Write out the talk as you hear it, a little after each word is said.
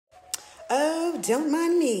Oh, don't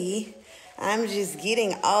mind me. I'm just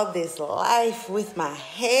getting all this life with my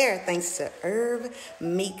hair thanks to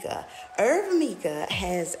IrvMika. IrvMika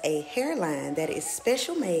has a hairline that is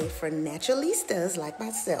special made for naturalistas like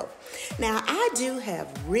myself. Now, I do have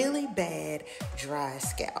really bad dry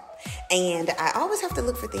scalp, and I always have to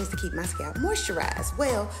look for things to keep my scalp moisturized.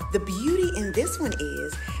 Well, the beauty in this one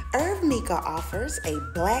is IrvMika offers a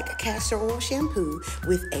Black Castor Oil shampoo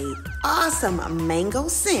with an awesome mango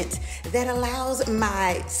scent that allows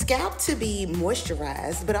my scalp to be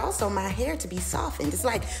moisturized, but also my hair to be softened. It's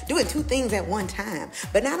like doing two things at one time.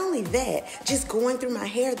 But not only that, just going through my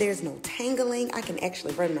hair, there's no tangling. I can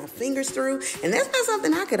actually run my fingers through, and that's not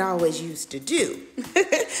something I could always used to do.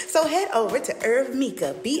 So head over to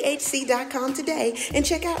IrvMika, BHC.com today and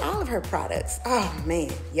check out all of her products. Oh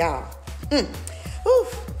man, y'all.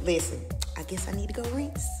 Listen, I guess I need to go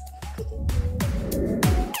rinse.